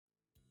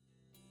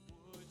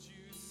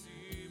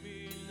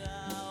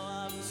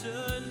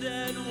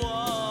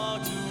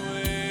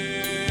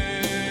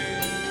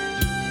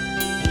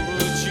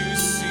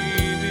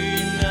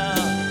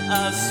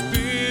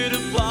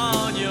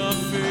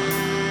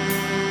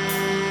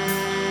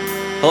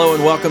Hello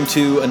and welcome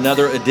to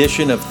another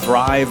edition of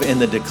Thrive in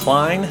the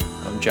Decline.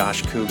 I'm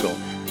Josh Kugel.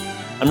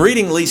 I'm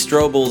reading Lee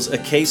Strobel's A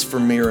Case for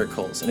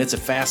Miracles, and it's a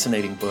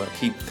fascinating book.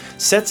 He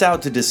sets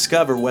out to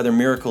discover whether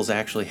miracles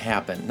actually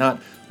happen, not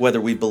whether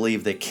we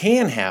believe they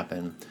can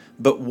happen,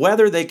 but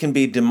whether they can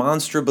be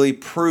demonstrably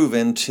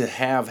proven to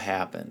have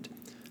happened.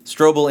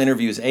 Strobel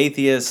interviews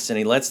atheists and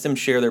he lets them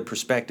share their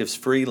perspectives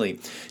freely.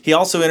 He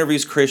also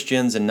interviews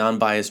Christians and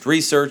non-biased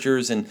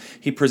researchers, and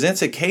he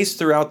presents a case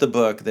throughout the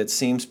book that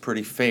seems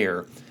pretty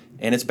fair,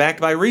 and it's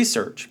backed by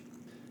research.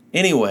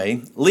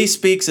 Anyway, Lee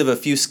speaks of a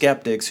few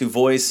skeptics who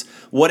voice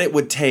what it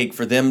would take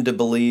for them to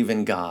believe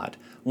in God.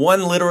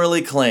 One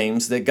literally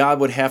claims that God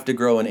would have to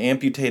grow an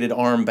amputated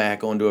arm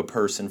back onto a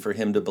person for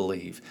him to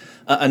believe.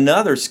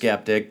 Another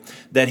skeptic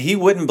that he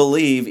wouldn't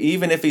believe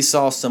even if he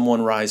saw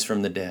someone rise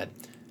from the dead.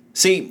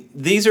 See,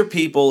 these are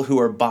people who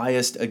are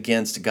biased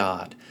against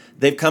God.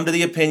 They've come to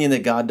the opinion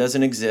that God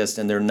doesn't exist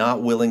and they're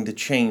not willing to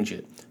change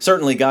it.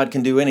 Certainly God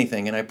can do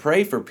anything, and I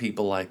pray for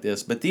people like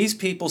this, but these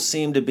people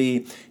seem to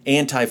be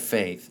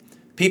anti-faith.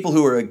 People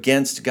who are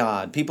against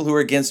God, people who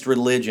are against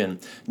religion,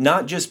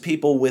 not just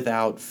people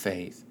without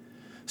faith.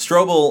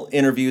 Strobel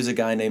interviews a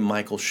guy named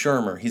Michael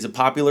Shermer. He's a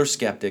popular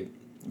skeptic,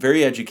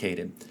 very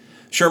educated.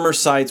 Shermer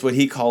cites what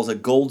he calls a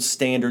gold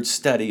standard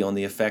study on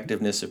the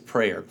effectiveness of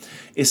prayer.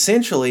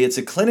 Essentially, it's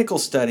a clinical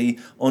study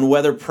on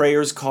whether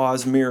prayers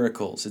cause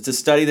miracles. It's a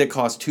study that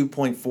cost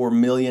 $2.4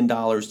 million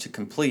to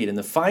complete, and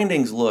the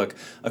findings look,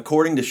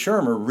 according to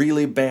Shermer,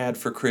 really bad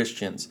for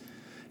Christians.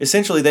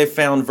 Essentially, they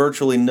found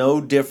virtually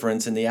no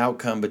difference in the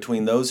outcome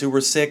between those who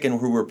were sick and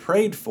who were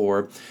prayed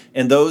for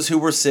and those who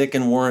were sick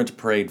and weren't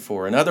prayed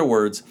for. In other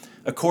words,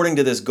 according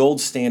to this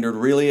gold standard,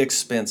 really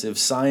expensive,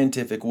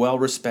 scientific,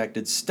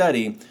 well-respected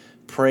study,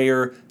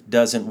 prayer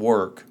doesn't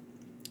work.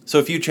 So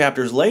a few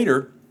chapters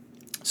later,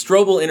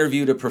 Strobel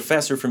interviewed a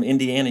professor from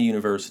Indiana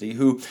University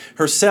who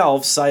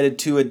herself cited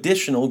two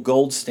additional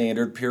gold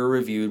standard,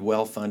 peer-reviewed,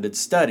 well-funded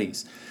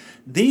studies.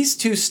 These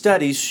two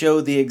studies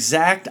show the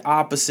exact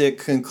opposite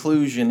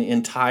conclusion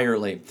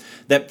entirely,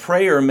 that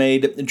prayer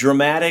made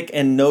dramatic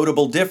and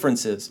notable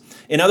differences.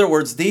 In other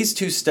words, these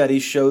two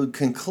studies showed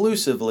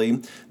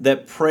conclusively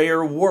that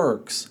prayer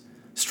works.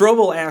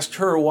 Strobel asked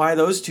her why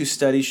those two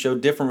studies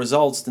showed different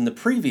results than the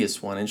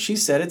previous one, and she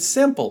said it's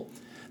simple.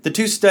 The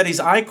two studies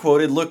I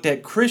quoted looked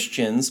at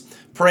Christians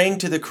praying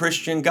to the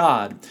Christian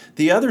God.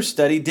 The other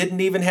study didn't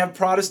even have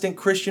Protestant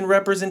Christian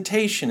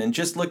representation and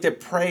just looked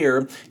at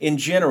prayer in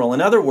general.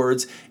 In other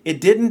words,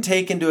 it didn't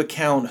take into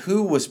account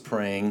who was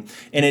praying,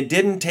 and it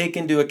didn't take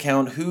into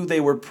account who they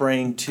were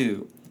praying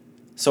to.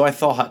 So I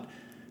thought,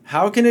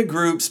 how can a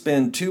group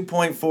spend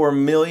 $2.4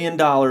 million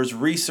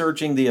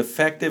researching the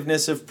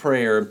effectiveness of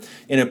prayer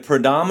in a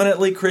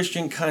predominantly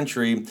Christian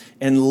country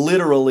and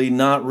literally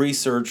not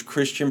research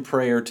Christian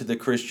prayer to the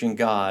Christian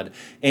God,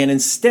 and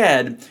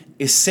instead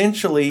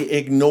essentially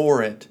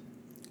ignore it?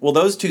 Well,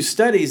 those two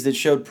studies that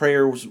showed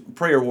prayer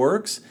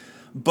works,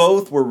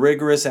 both were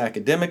rigorous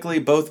academically,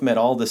 both met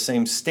all the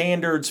same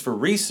standards for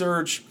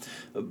research,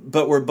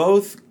 but were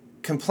both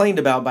complained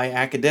about by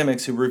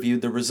academics who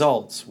reviewed the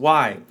results.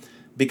 Why?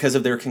 Because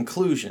of their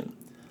conclusion.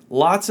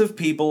 Lots of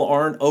people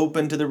aren't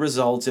open to the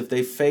results if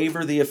they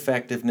favor the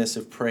effectiveness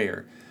of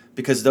prayer,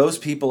 because those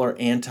people are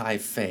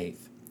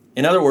anti-faith.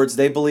 In other words,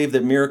 they believe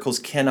that miracles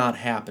cannot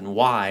happen.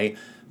 Why?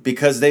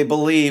 Because they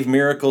believe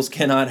miracles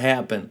cannot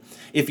happen.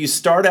 If you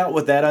start out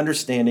with that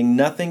understanding,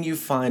 nothing you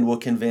find will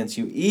convince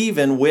you,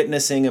 even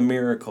witnessing a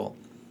miracle.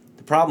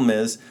 The problem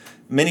is,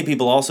 many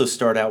people also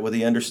start out with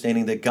the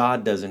understanding that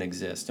God doesn't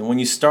exist. And when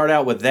you start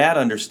out with that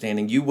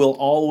understanding, you will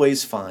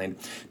always find,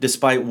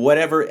 despite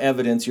whatever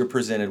evidence you're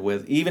presented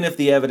with, even if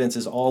the evidence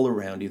is all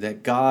around you,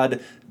 that God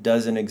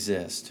doesn't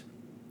exist.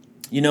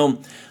 You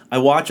know, I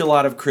watch a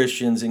lot of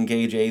Christians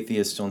engage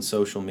atheists on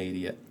social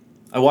media.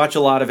 I watch a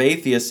lot of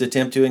atheists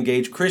attempt to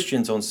engage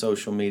Christians on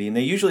social media, and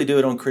they usually do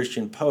it on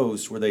Christian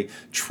posts where they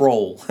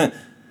troll.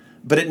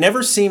 But it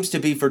never seems to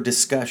be for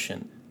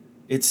discussion.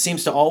 It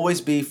seems to always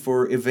be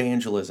for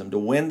evangelism, to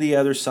win the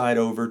other side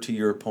over to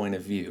your point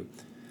of view.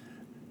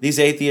 These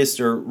atheists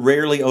are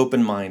rarely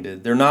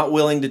open-minded. They're not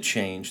willing to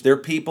change. They're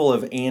people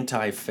of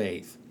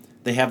anti-faith.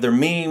 They have their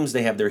memes,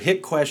 they have their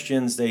hit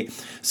questions. They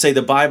say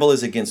the Bible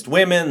is against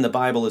women, the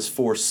Bible is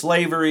for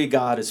slavery,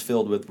 God is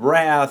filled with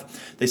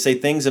wrath. They say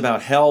things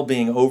about hell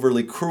being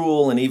overly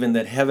cruel and even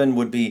that heaven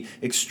would be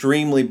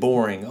extremely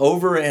boring.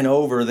 Over and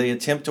over, they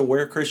attempt to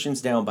wear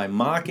Christians down by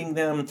mocking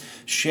them,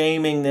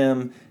 shaming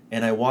them,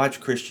 and I watch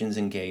Christians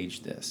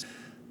engage this.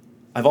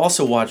 I've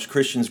also watched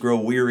Christians grow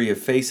weary of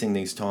facing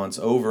these taunts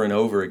over and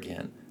over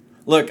again.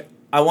 Look,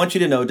 I want you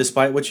to know,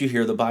 despite what you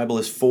hear, the Bible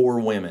is for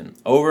women,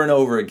 over and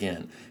over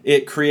again.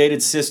 It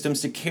created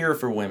systems to care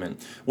for women.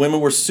 Women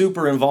were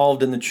super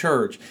involved in the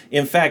church.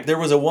 In fact, there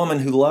was a woman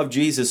who loved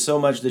Jesus so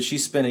much that she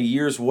spent a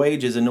year's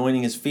wages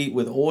anointing his feet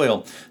with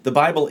oil. The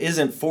Bible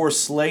isn't for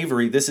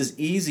slavery. This is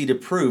easy to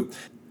prove.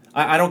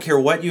 I don't care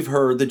what you've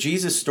heard, the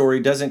Jesus story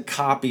doesn't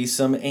copy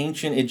some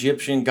ancient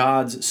Egyptian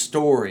god's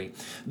story.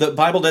 The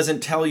Bible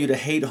doesn't tell you to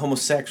hate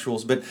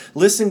homosexuals, but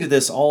listening to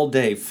this all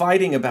day,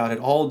 fighting about it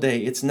all day,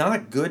 it's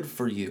not good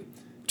for you.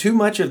 Too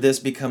much of this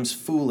becomes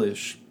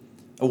foolish,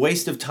 a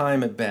waste of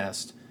time at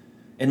best.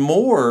 And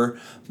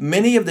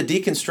many of the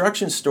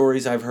deconstruction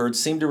stories I've heard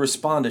seem to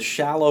respond to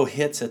shallow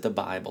hits at the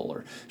Bible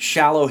or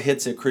shallow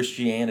hits at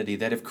Christianity,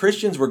 that if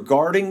Christians were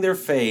guarding their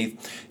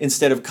faith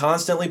instead of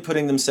constantly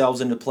putting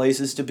themselves into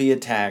places to be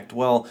attacked,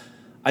 well,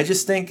 I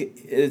just think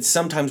it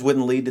sometimes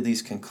wouldn't lead to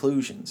these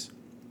conclusions.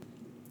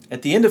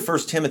 At the end of 1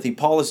 Timothy,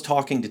 Paul is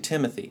talking to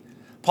Timothy.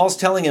 Paul's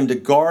telling him to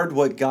guard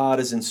what God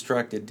has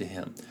instructed to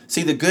him.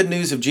 See, the good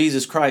news of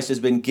Jesus Christ has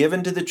been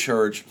given to the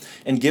church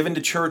and given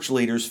to church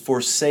leaders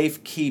for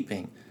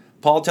safekeeping.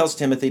 Paul tells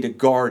Timothy to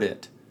guard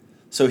it.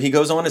 So he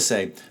goes on to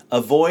say,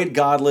 avoid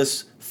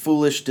godless,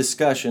 foolish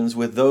discussions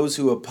with those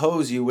who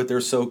oppose you with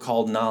their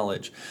so-called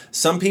knowledge.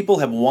 Some people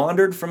have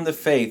wandered from the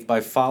faith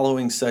by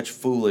following such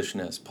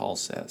foolishness, Paul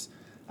says.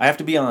 I have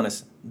to be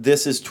honest,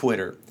 this is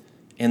Twitter,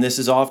 and this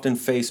is often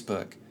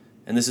Facebook.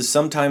 And this is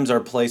sometimes our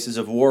places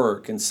of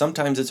work, and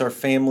sometimes it's our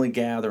family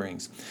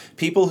gatherings.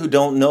 People who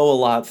don't know a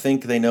lot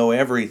think they know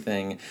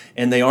everything,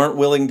 and they aren't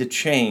willing to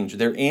change.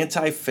 They're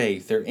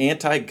anti-faith, they're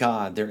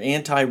anti-God, they're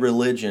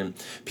anti-religion.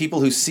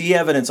 People who see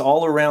evidence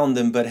all around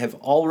them but have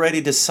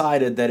already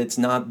decided that it's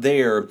not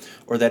there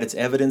or that it's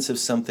evidence of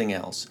something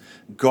else.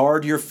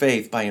 Guard your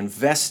faith by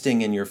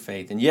investing in your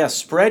faith. And yes,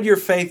 spread your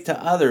faith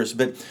to others,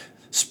 but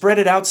spread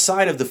it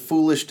outside of the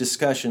foolish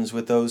discussions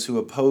with those who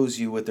oppose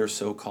you with their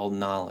so-called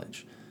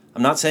knowledge.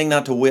 I'm not saying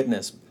not to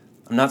witness.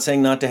 I'm not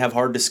saying not to have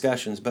hard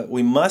discussions, but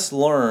we must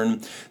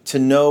learn to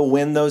know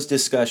when those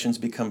discussions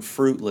become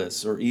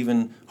fruitless or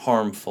even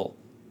harmful.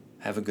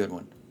 Have a good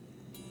one.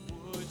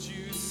 Would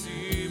you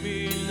see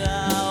me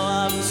now?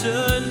 I'm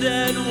turned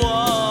and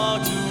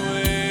walked